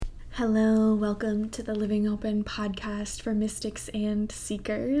Hello, welcome to the Living Open podcast for mystics and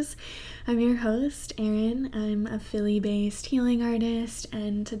seekers. I'm your host, Erin. I'm a Philly-based healing artist,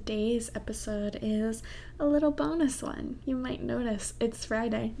 and today's episode is a little bonus one. You might notice it's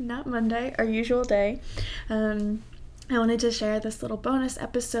Friday, not Monday, our usual day. I wanted to share this little bonus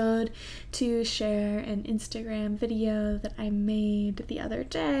episode to share an Instagram video that I made the other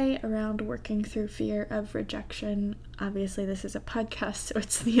day around working through fear of rejection. Obviously, this is a podcast, so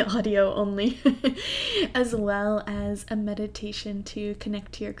it's the audio only, as well as a meditation to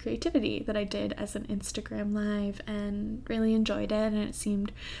connect to your creativity that I did as an Instagram live and really enjoyed it, and it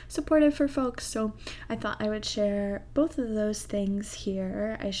seemed supportive for folks, so I thought I would share both of those things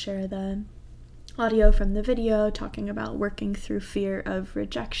here. I share the audio from the video talking about working through fear of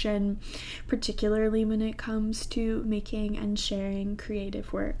rejection, particularly when it comes to making and sharing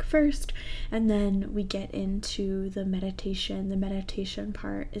creative work first, and then we get into the meditation. The meditation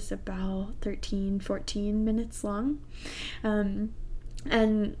part is about 13-14 minutes long.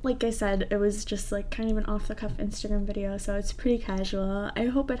 And like I said, it was just like kind of an off-the-cuff Instagram video, so it's pretty casual. I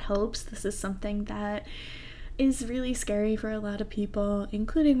hope it helps. This is something that is really scary for a lot of people,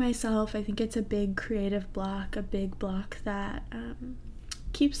 including myself. I think it's a big creative block, a big block that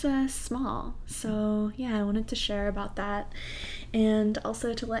keeps us small. So yeah, I wanted to share about that, and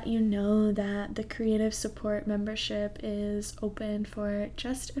also to let you know that the Creative Support membership is open for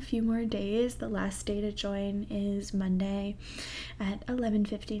just a few more days. The last day to join is Monday at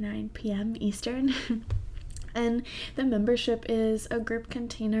 11:59 p.m. Eastern. And the membership is a group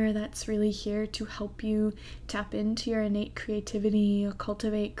container that's really here to help you tap into your innate creativity,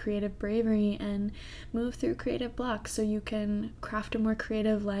 cultivate creative bravery, and move through creative blocks so you can craft a more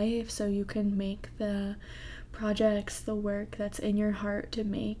creative life, so you can make the projects, the work that's in your heart to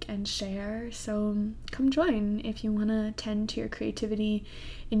make and share. So come join if you want to tend to your creativity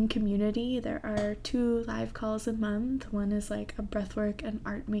in community. There are 2 live calls a month. One is like a breathwork and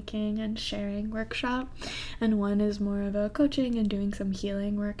art making and sharing workshop, and one is more of a coaching and doing some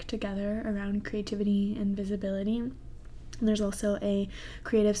healing work together around creativity and visibility. And there's also a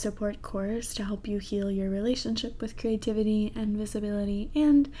creative support course to help you heal your relationship with creativity and visibility,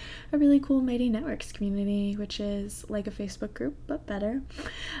 and a really cool Mighty Networks community, which is like a Facebook group, but better,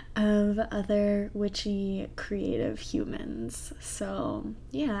 of other witchy creative humans. So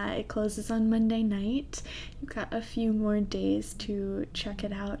yeah, it closes on Monday night. You've got a few more days to check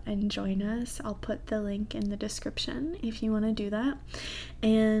it out and join us. I'll put the link in the description if you want to do that.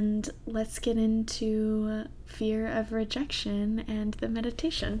 And let's get into fear of rejection and the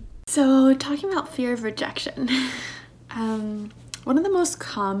meditation. So talking about fear of rejection, one of the most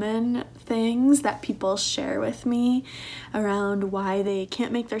common things that people share with me around why they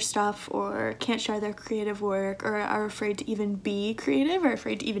can't make their stuff or can't share their creative work or are afraid to even be creative or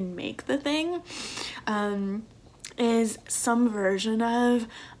afraid to even make the thing is some version of,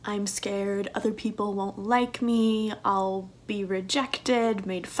 I'm scared other people won't like me, I'll be rejected,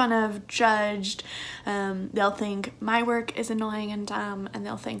 made fun of, judged, they'll think my work is annoying and dumb, and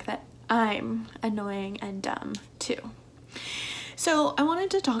they'll think that I'm annoying and dumb too. So I wanted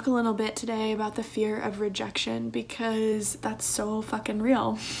to talk a little bit today about the fear of rejection, because that's so fucking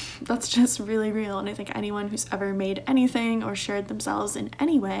real. That's just really real, and I think anyone who's ever made anything or shared themselves in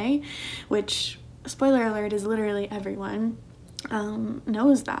any way, which, spoiler alert, is literally everyone,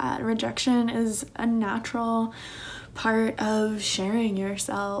 knows that rejection is a natural part of sharing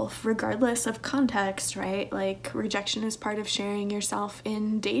yourself regardless of context, right? Like, rejection is part of sharing yourself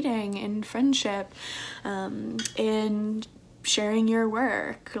in dating, in friendship, in sharing your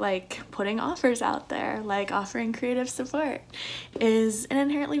work, like putting offers out there, like offering creative support is an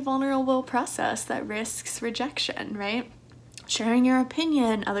inherently vulnerable process that risks rejection, right? Sharing your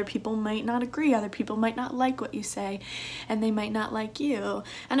opinion, other people might not agree, other people might not like what you say, and they might not like you.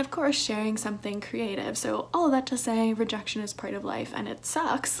 And of course, sharing something creative. So all of that to say, rejection is part of life, and it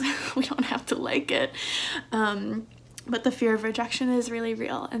sucks. We don't have to like it. But the fear of rejection is really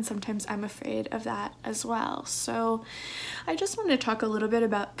real, and sometimes I'm afraid of that as well. So I just want to talk a little bit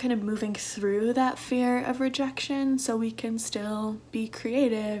about kind of moving through that fear of rejection so we can still be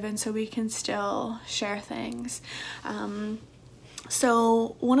creative and so we can still share things.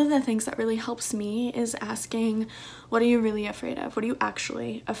 So one of the things that really helps me is asking, what are you really afraid of? What are you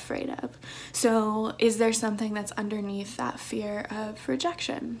actually afraid of? So is there something that's underneath that fear of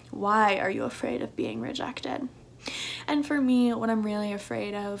rejection? Why are you afraid of being rejected? And for me, what I'm really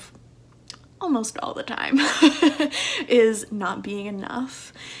afraid of almost all the time is not being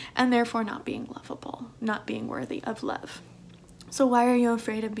enough, and therefore not being lovable, not being worthy of love. So why are you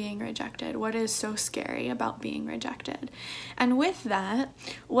afraid of being rejected? What is so scary about being rejected? And with that,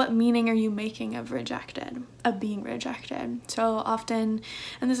 what meaning are you making of being rejected? So often,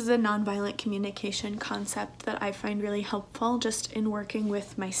 and this is a nonviolent communication concept that I find really helpful just in working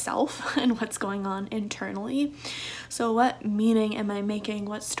with myself and what's going on internally. So what meaning am I making?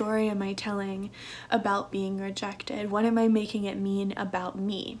 What story am I telling about being rejected? What am I making it mean about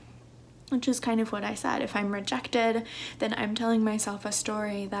me? Which is kind of what I said. If I'm rejected, then I'm telling myself a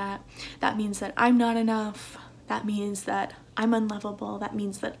story that means that I'm not enough. That means that I'm unlovable. That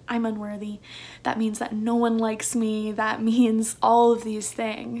means that I'm unworthy. That means that no one likes me. That means all of these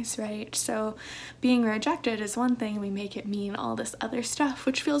things, right? So being rejected is one thing. We make it mean all this other stuff,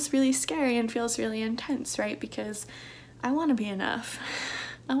 which feels really scary and feels really intense, right? Because I want to be enough.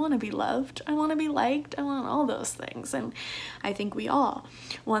 I want to be loved. I want to be liked. I want all those things. And I think we all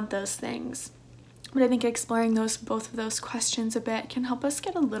want those things. But I think exploring both of those questions a bit can help us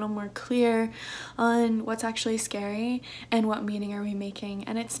get a little more clear on what's actually scary and what meaning are we making.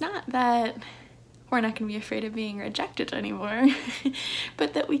 And it's not that we're not going to be afraid of being rejected anymore,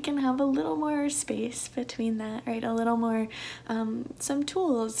 but that we can have a little more space between that, right? A little more, some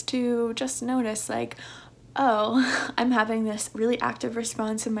tools to just notice, like, oh, I'm having this really active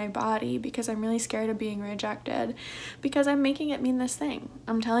response in my body because I'm really scared of being rejected, because I'm making it mean this thing.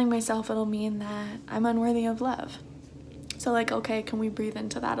 I'm telling myself it'll mean that I'm unworthy of love. So like, okay, can we breathe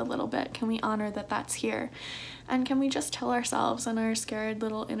into that a little bit? Can we honor that that's here? And can we just tell ourselves and our scared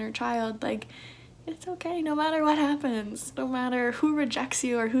little inner child, like, it's okay no matter what happens, no matter who rejects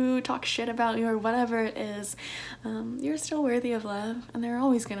you or who talks shit about you or whatever it is, you're still worthy of love, and there are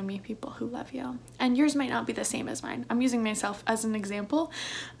always going to be people who love you. And yours might not be the same as mine. I'm using myself as an example.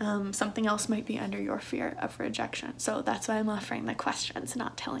 Something else might be under your fear of rejection. So that's why I'm offering the questions,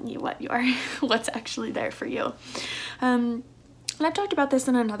 not telling you what's actually there for you. And I've talked about this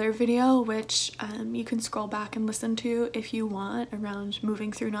in another video, which you can scroll back and listen to if you want, around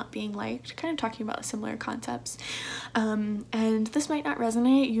moving through not being liked, kind of talking about similar concepts. And this might not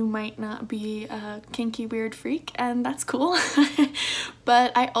resonate. You might not be a kinky, weird freak, and that's cool.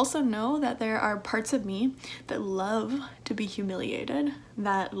 But I also know that there are parts of me that love to be humiliated,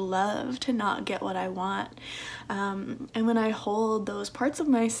 that love to not get what I want. And when I hold those parts of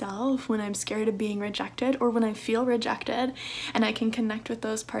myself, when I'm scared of being rejected, or when I feel rejected, and I can connect with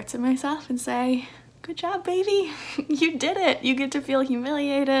those parts of myself and say, good job, baby. You did it. You get to feel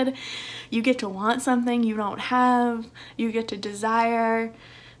humiliated. You get to want something you don't have. You get to desire.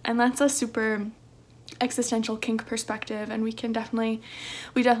 And that's a super existential kink perspective, and we definitely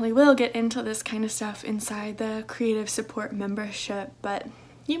will get into this kind of stuff inside the creative support membership. But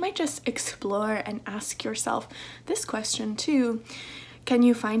you might just explore and ask yourself this question too. Can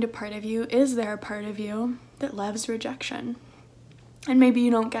you find a part of you? Is there a part of you that loves rejection? And maybe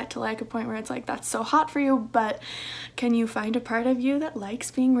you don't get to like a point where it's like, that's so hot for you, but can you find a part of you that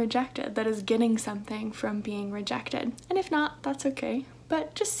likes being rejected, that is getting something from being rejected? And if not, that's okay,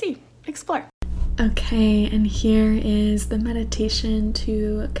 but just explore. Okay, and here is the meditation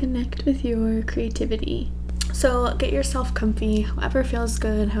to connect with your creativity. So get yourself comfy, however feels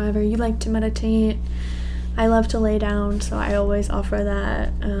good, however you like to meditate. I love to lay down, so I always offer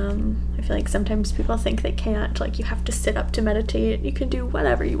that. I feel like sometimes people think they can't, like you have to sit up to meditate. You can do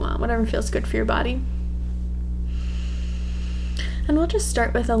whatever you want, whatever feels good for your body. And we'll just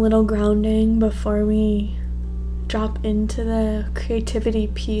start with a little grounding before we drop into the creativity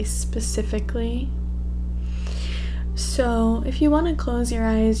piece specifically. So if you want to close your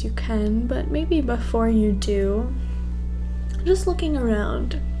eyes, you can, but maybe before you do, just looking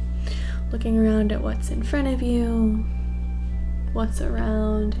around at what's in front of you, what's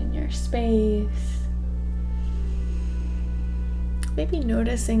around in your space. Maybe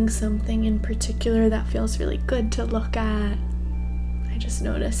noticing something in particular that feels really good to look at. I just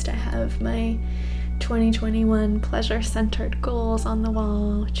noticed I have my 2021 pleasure-centered goals on the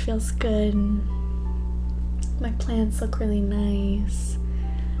wall, which feels good. My plants look really nice.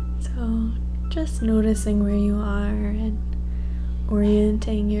 So just noticing where you are and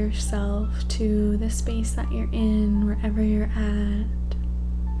orienting yourself to the space that you're in, wherever you're at.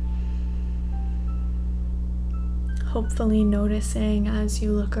 Hopefully noticing as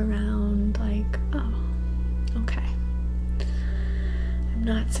you look around, like, oh, okay. I'm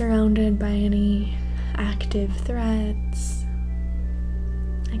not surrounded by any active threats.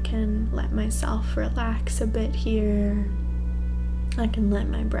 I can let myself relax a bit here. I can let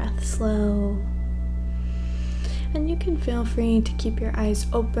my breath slow. And you can feel free to keep your eyes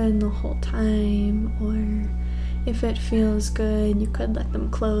open the whole time, or if it feels good, you could let them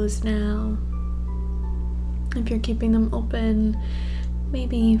close now. If you're keeping them open,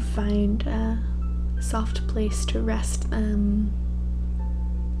 maybe find a soft place to rest them.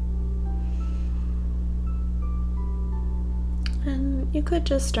 And you could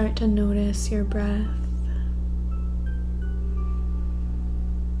just start to notice your breath.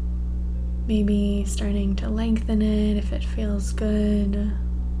 Maybe starting to lengthen it if it feels good.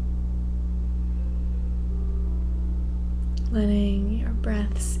 Letting your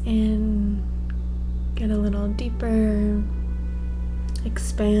breaths in get a little deeper.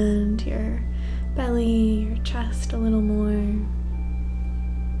 Expand your belly, your chest a little more.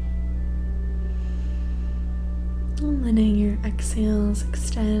 And letting your exhales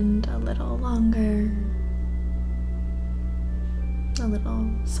extend a little longer. A little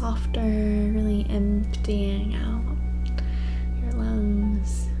softer, really emptying out your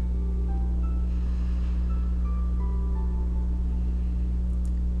lungs.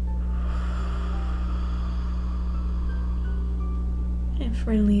 If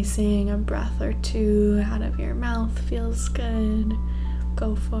releasing a breath or two out of your mouth feels good,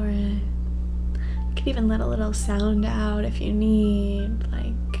 go for it. You can even let a little sound out if you need,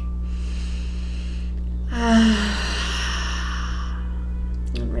 like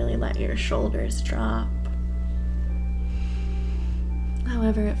and really let your shoulders drop.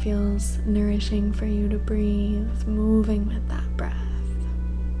 However it feels nourishing for you to breathe, moving with that breath.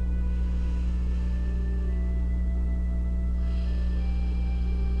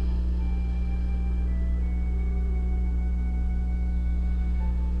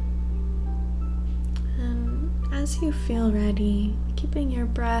 And as you feel ready, keeping your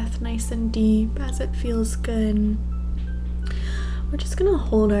breath nice and deep as it feels good, we're just gonna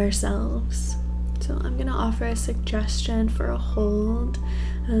hold ourselves. So I'm gonna offer a suggestion for a hold,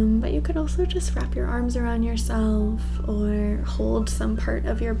 but you could also just wrap your arms around yourself or hold some part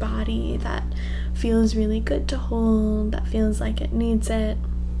of your body that feels really good to hold, that feels like it needs it.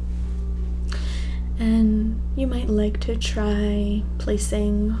 And you might like to try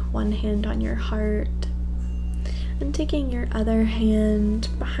placing one hand on your heart and taking your other hand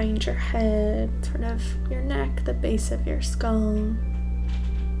behind your head, sort of your neck, the base of your skull.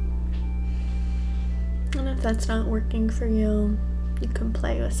 And if that's not working for you, you can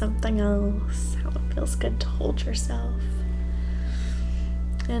play with something else, how it feels good to hold yourself.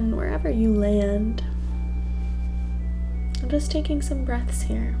 And wherever you land, I'm just taking some breaths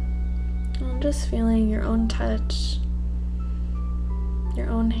here. I'm just feeling your own touch, your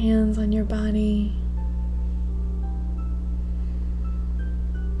own hands on your body.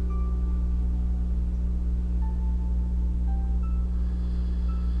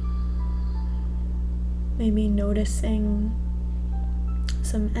 Maybe noticing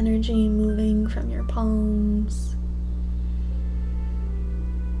some energy moving from your palms.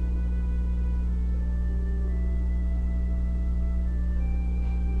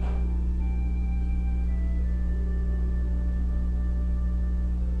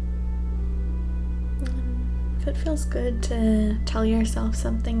 If it feels good to tell yourself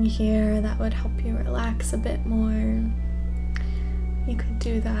something here that would help you relax a bit more, you could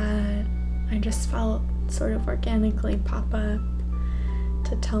do that. I just felt sort of organically pop up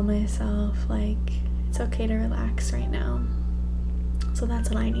to tell myself, like, it's okay to relax right now. So that's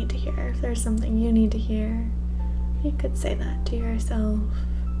what I need to hear. If there's something you need to hear, you could say that to yourself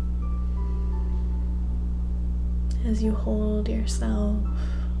as you hold yourself.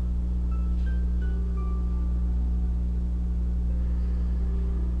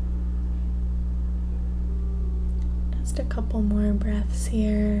 Just a couple more breaths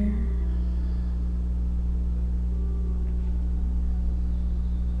here.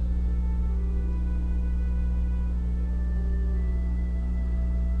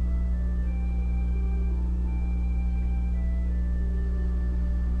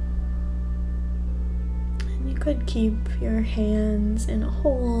 Could keep your hands in a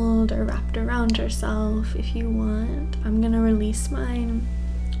hold or wrapped around yourself if you want. I'm gonna release mine.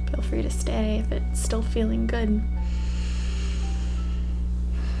 Feel free to stay if it's still feeling good.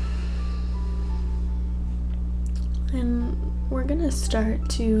 And we're gonna start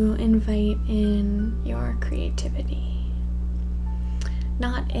to invite in your creativity.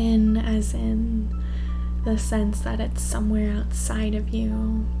 Not in as in the sense that it's somewhere outside of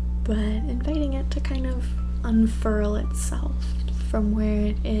you, but inviting it to kind of unfurl itself from where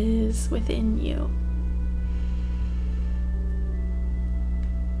it is within you.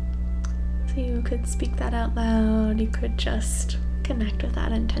 So you could speak that out loud. You could just connect with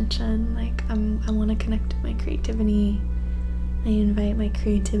that intention, like I want to connect with my creativity. I invite my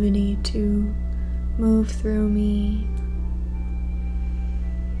creativity to move through me.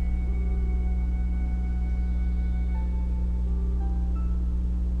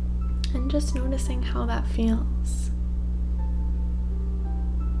 and just noticing how that feels.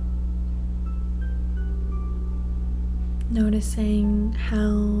 Noticing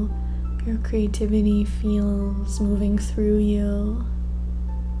how your creativity feels moving through you.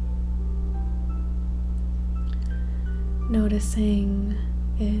 Noticing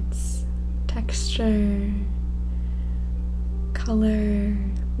its texture, color,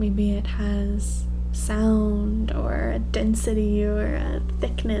 maybe it has sound or a density or a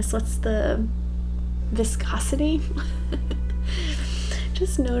thickness. What's the viscosity?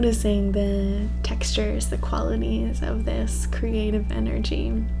 Just noticing the textures, the qualities of this creative energy.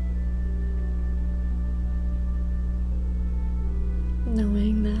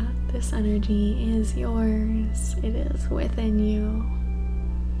 Knowing that this energy is yours, it is within you.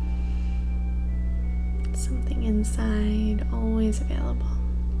 It's something inside, always available.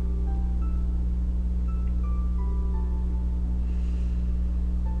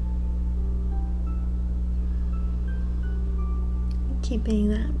 Keeping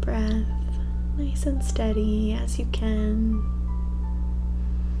that breath nice and steady as you can.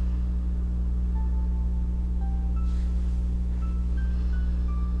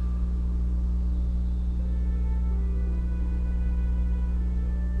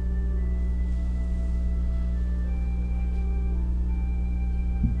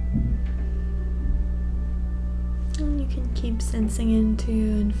 And you can keep sensing into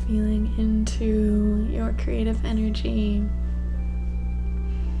and feeling into your creative energy.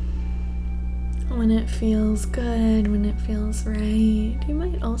 When it feels good, when it feels right, you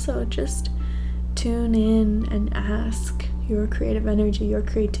might also just tune in and ask your creative energy, your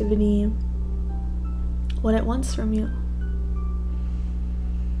creativity, what it wants from you.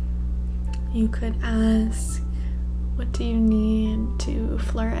 You could ask, what do you need to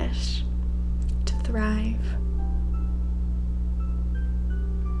flourish, to thrive?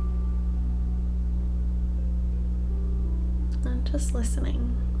 And just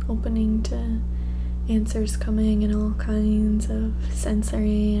listening, opening to answers coming in all kinds of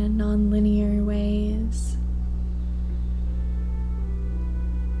sensory and non-linear ways.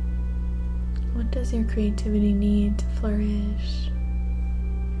 What does your creativity need to flourish?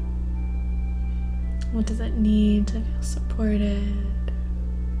 What does it need to feel supported?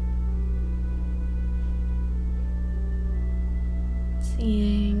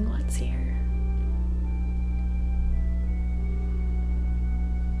 Seeing what's here.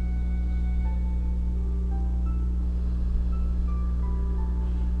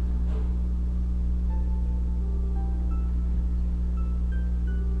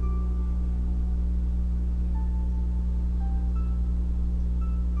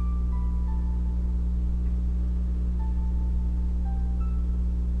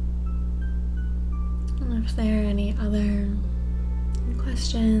 If there are any other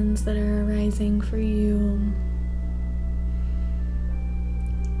questions that are arising for you,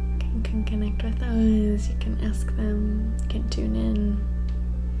 you can connect with those, you can ask them, you can tune in.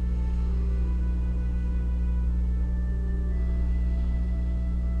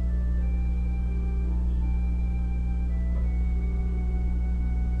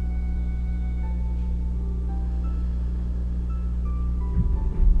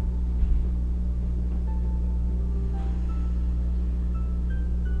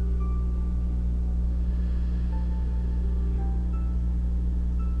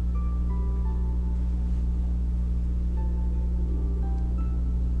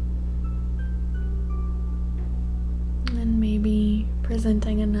 Maybe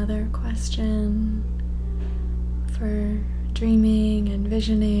presenting another question for dreaming and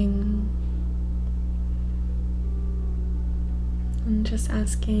visioning, and just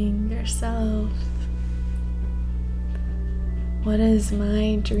asking yourself, what is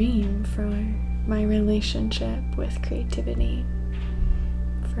my dream for my relationship with creativity,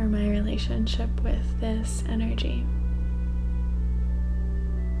 for my relationship with this energy?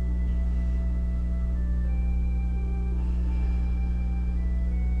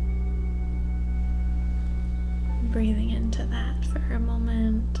 Breathing into that for a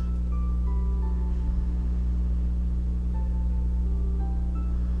moment.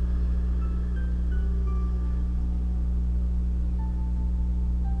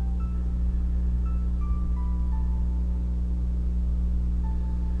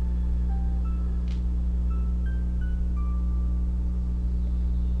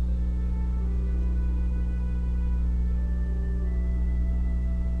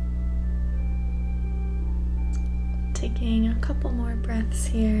 Taking a couple more breaths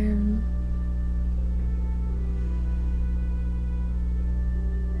here.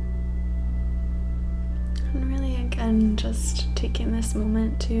 And really again again, just taking this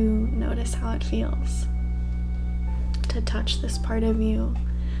moment to notice how it feels to touch this part of you,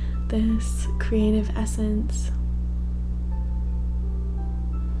 this creative essence.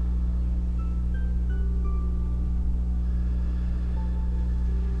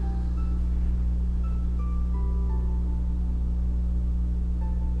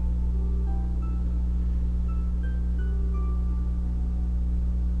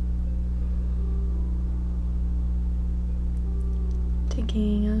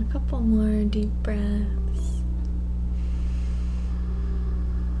 Taking a couple more deep breaths.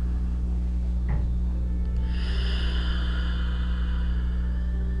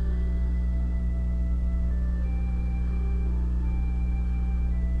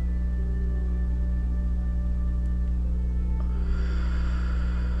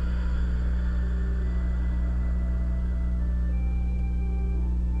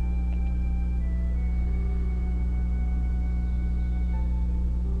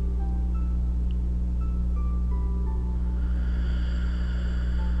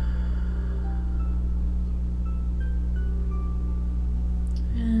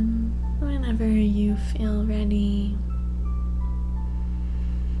 Whenever you feel ready,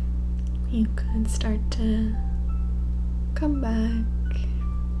 you could start to come back,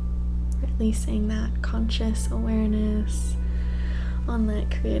 releasing that conscious awareness on that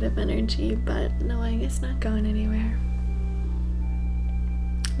creative energy, but knowing it's not going anywhere.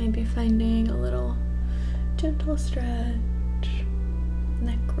 Maybe finding a little gentle stretch,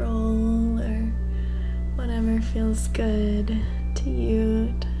 neck roll, or whatever feels good to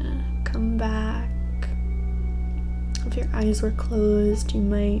you to come back. If your eyes were closed, you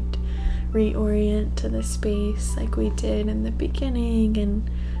might reorient to the space like we did in the beginning,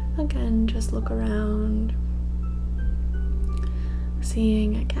 and again, just look around,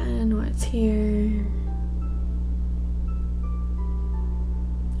 seeing again what's here,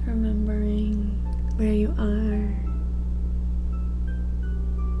 remembering where you are.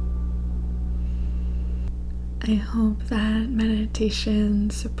 I hope that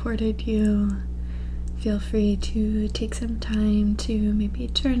meditation supported you. Feel free to take some time to maybe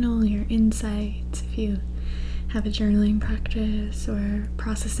journal your insights if you have a journaling practice or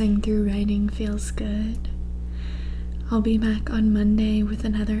processing through writing feels good. I'll be back on Monday with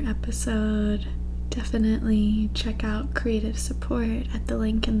another episode. Definitely check out creative support at the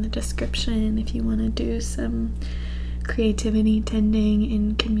link in the description if you want to do some creativity tending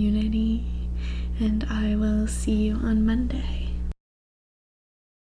in community. And I will see you on Monday.